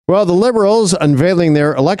Well, the Liberals unveiling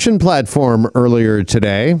their election platform earlier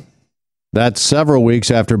today. That's several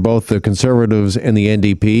weeks after both the Conservatives and the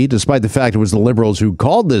NDP, despite the fact it was the Liberals who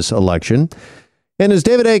called this election. And as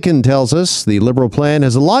David Akin tells us, the Liberal plan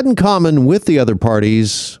has a lot in common with the other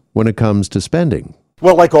parties when it comes to spending.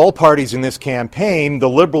 Well, like all parties in this campaign, the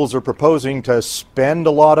Liberals are proposing to spend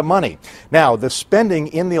a lot of money. Now, the spending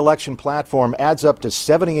in the election platform adds up to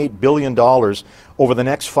 $78 billion over the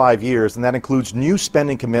next 5 years, and that includes new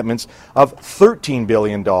spending commitments of $13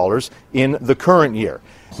 billion in the current year.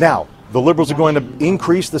 Now, the Liberals are going to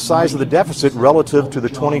increase the size of the deficit relative to the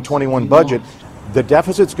 2021 budget. The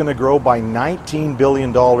deficit's going to grow by $19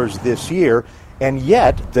 billion this year, and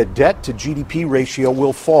yet the debt to GDP ratio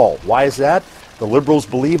will fall. Why is that? The Liberals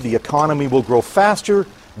believe the economy will grow faster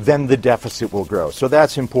than the deficit will grow. So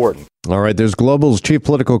that's important. All right, there's Global's chief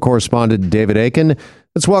political correspondent, David Akin.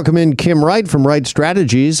 Let's welcome in Kim Wright from Wright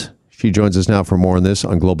Strategies. She joins us now for more on this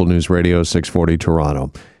on Global News Radio 640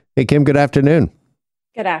 Toronto. Hey, Kim, good afternoon.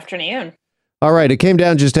 Good afternoon. All right, it came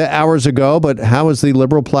down just hours ago, but how is the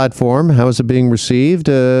Liberal platform? How is it being received?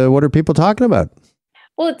 What are people talking about?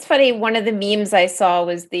 Well, it's funny. One of the memes I saw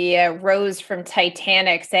was the Rose from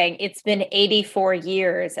Titanic saying it's been 84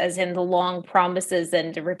 years, as in the long promises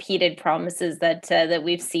and repeated promises that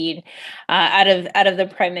we've seen out of the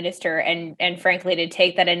Prime Minister. And frankly, to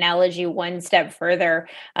take that analogy one step further,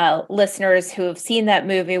 listeners who have seen that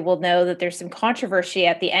movie will know that there's some controversy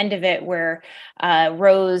at the end of it where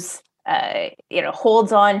Rose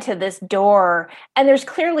holds on to this door, and there's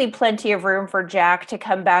clearly plenty of room for Jack to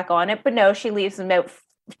come back on it, but no, she leaves him out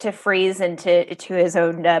to freeze and to his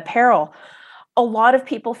own peril. A lot of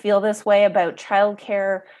people feel this way about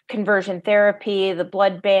childcare, conversion therapy, the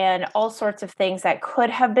blood ban, all sorts of things that could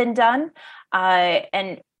have been done,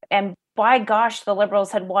 and by gosh, the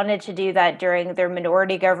Liberals had wanted to do that during their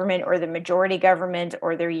minority government or the majority government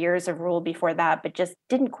or their years of rule before that, but just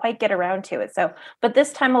didn't quite get around to it. So, but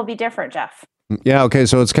this time will be different, Jeff. Yeah, okay,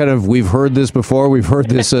 so it's kind of, we've heard this before, we've heard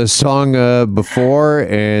this song before,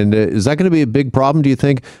 and is that going to be a big problem, do you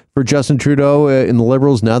think, for Justin Trudeau in the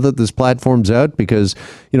Liberals now that this platform's out? Because,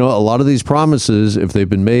 a lot of these promises, if they've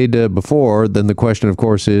been made before, then the question, of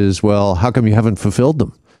course, is, well, how come you haven't fulfilled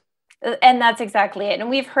them? And that's exactly it. And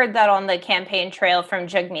we've heard that on the campaign trail from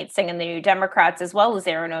Jagmeet Singh and the New Democrats, as well as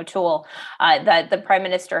Erin O'Toole, that the Prime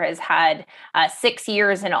Minister has had 6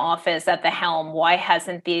 years in office at the helm. Why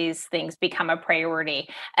hasn't these things become a priority?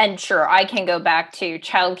 And sure, I can go back to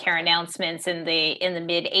childcare announcements in the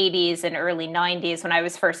mid 80s and early 90s when I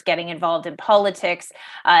was first getting involved in politics.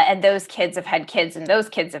 And those kids have had kids, and those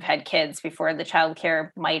kids have had kids before the childcare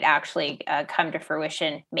might actually come to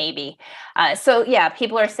fruition, maybe. So yeah,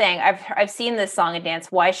 people are saying, I've seen this song and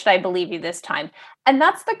dance. Why should I believe you this time? And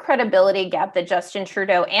that's the credibility gap that Justin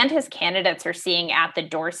Trudeau and his candidates are seeing at the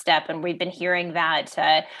doorstep. And we've been hearing that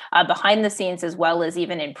behind the scenes as well as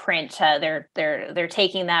even in print. They're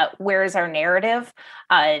taking that "where's our narrative"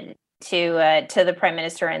 to the Prime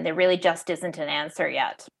Minister, and there really just isn't an answer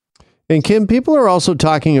yet. And Kim, people are also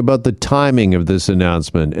talking about the timing of this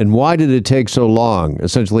announcement and why did it take so long,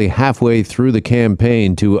 essentially halfway through the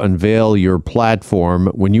campaign, to unveil your platform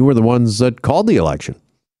when you were the ones that called the election?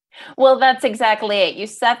 Well, that's exactly it. You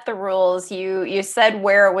set the rules. You said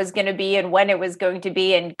where it was going to be and when it was going to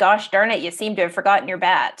be, and gosh darn it, you seem to have forgotten your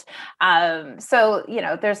bat. So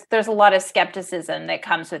there's a lot of skepticism that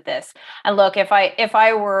comes with this. And look, if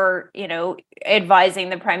I were advising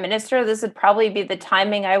the Prime Minister, this would probably be the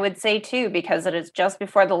timing I would say too, because it is just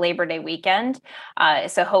before the Labor Day weekend.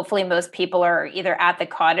 So hopefully most people are either at the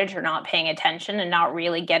cottage or not paying attention and not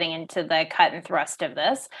really getting into the cut and thrust of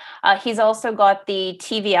this. He's also got the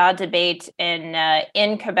TVA debate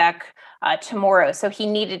in Quebec tomorrow, so he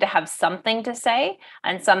needed to have something to say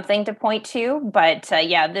and something to point to. But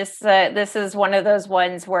this is one of those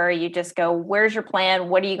ones where you just go, "Where's your plan?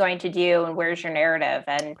 What are you going to do? And where's your narrative?"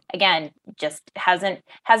 And again, just hasn't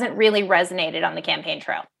really resonated on the campaign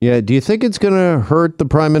trail. Yeah, do you think it's going to hurt the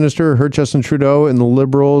Prime Minister, hurt Justin Trudeau and the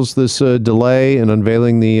Liberals, this delay in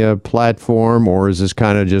unveiling the platform, or is this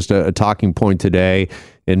kind of just a talking point today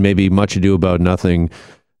and maybe much ado about nothing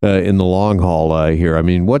in the long haul here? I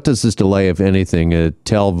mean, what does this delay, if anything,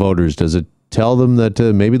 tell voters? Does it tell them that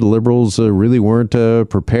maybe the Liberals really weren't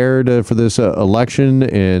prepared for this election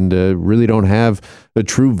and really don't have a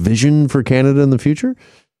true vision for Canada in the future?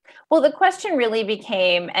 Well, the question really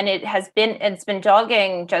became, and it's been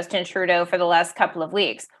dogging Justin Trudeau for the last couple of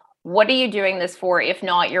weeks, What are you doing this for, if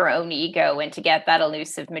not your own ego and to get that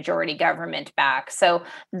elusive majority government back? So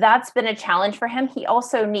that's been a challenge for him. He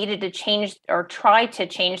also needed to change or try to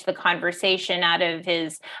change the conversation out of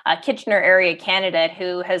his Kitchener area candidate,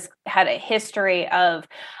 who has had a history of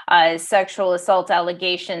sexual assault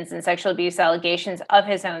allegations and sexual abuse allegations of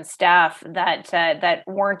his own staff that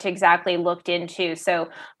weren't exactly looked into. So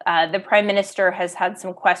the Prime Minister has had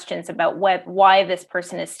some questions about why this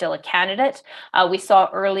person is still a candidate. We saw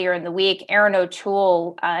earlier in the week, Aaron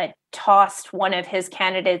O'Toole tossed one of his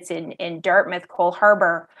candidates in Dartmouth, Cole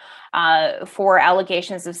Harbour, for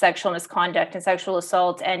allegations of sexual misconduct and sexual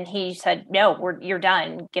assault. And he said, no, you're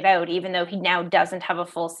done, get out, even though he now doesn't have a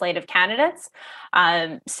full slate of candidates.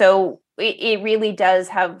 So it really does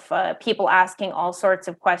have people asking all sorts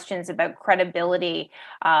of questions about credibility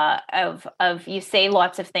of you say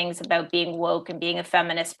lots of things about being woke and being a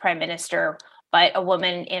feminist prime minister, but a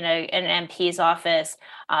woman in an MP's office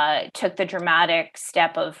took the dramatic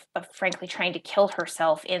step of frankly trying to kill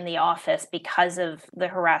herself in the office because of the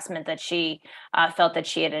harassment that she felt that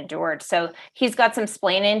she had endured. So he's got some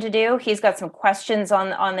splaining to do. He's got some questions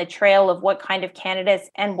on the trail of what kind of candidates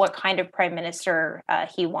and what kind of prime minister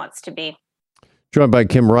he wants to be. Joined by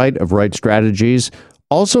Kim Wright of Wright Strategies.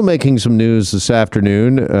 Also making some news this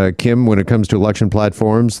afternoon, Kim, when it comes to election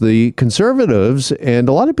platforms, the Conservatives, and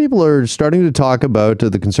a lot of people are starting to talk about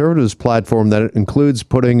the Conservatives platform that includes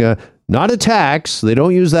putting not a tax, they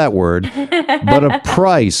don't use that word, but a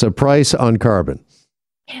price on carbon.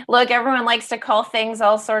 Look, everyone likes to call things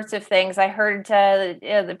all sorts of things. I heard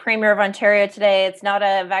the Premier of Ontario today, it's not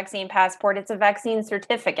a vaccine passport, it's a vaccine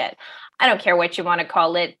certificate. I don't care what you want to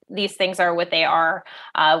call it. These things are what they are.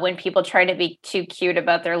 When people try to be too cute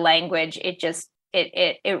about their language,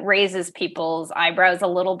 it raises people's eyebrows a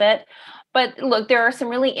little bit. But look, there are some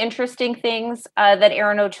really interesting things that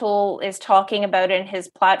Aaron O'Toole is talking about in his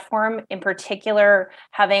platform, in particular,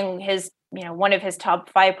 having his one of his top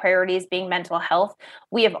 5 priorities being mental health.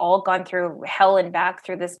 We have all gone through hell and back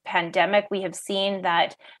through this pandemic. We have seen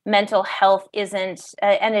that mental health isn't,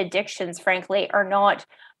 and addictions, frankly, are not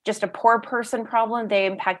just a poor person problem. They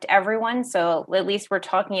impact everyone. So at least we're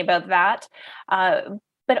talking about that.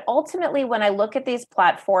 But ultimately, when I look at these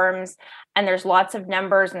platforms, and there's lots of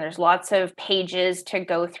numbers and there's lots of pages to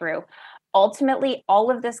go through, ultimately, all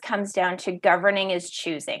of this comes down to governing is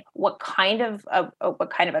choosing. What kind of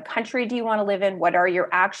a country do you want to live in? What are your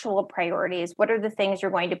actual priorities? What are the things you're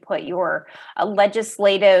going to put your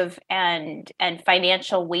legislative and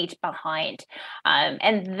financial weight behind?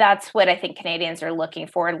 And that's what I think Canadians are looking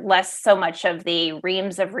for. Less so much of the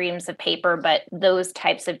reams of paper, but those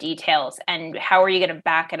types of details. And how are you going to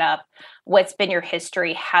back it up? What's been your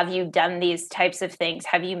history? Have you done these types of things?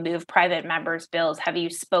 Have you moved private members' bills? Have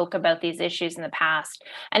you spoke about these issues in the past?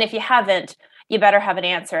 And if you haven't, you better have an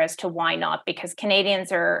answer as to why not, because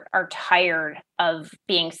Canadians are tired of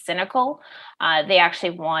being cynical. They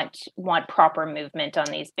actually want proper movement on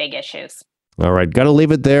these big issues. All right. Got to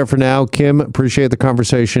leave it there for now. Kim, appreciate the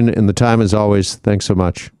conversation and the time as always. Thanks so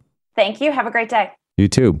much. Thank you. Have a great day. You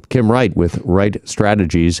too. Kim Wright with Wright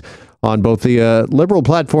Strategies on both the Liberal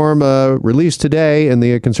platform released today and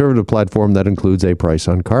the Conservative platform that includes a price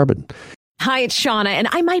on carbon. Hi, it's Shauna, and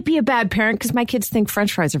I might be a bad parent because my kids think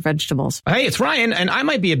French fries are vegetables. Hey, it's Ryan, and I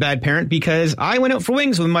might be a bad parent because I went out for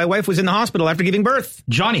wings when my wife was in the hospital after giving birth.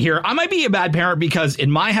 Johnny here. I might be a bad parent because in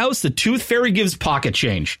my house, the tooth fairy gives pocket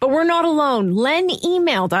change. But we're not alone. Len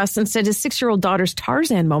emailed us and said his 6-year-old daughter's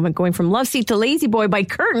Tarzan moment going from love seat to lazy boy by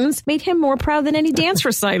curtains made him more proud than any dance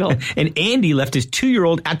recital. And Andy left his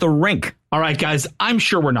 2-year-old at the rink. All right, guys, I'm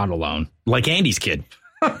sure we're not alone. Like Andy's kid.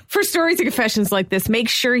 For stories and confessions like this, make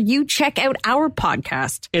sure you check out our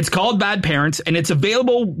podcast. It's called Bad Parents, and it's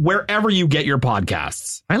available wherever you get your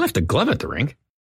podcasts. I left a glove at the rink.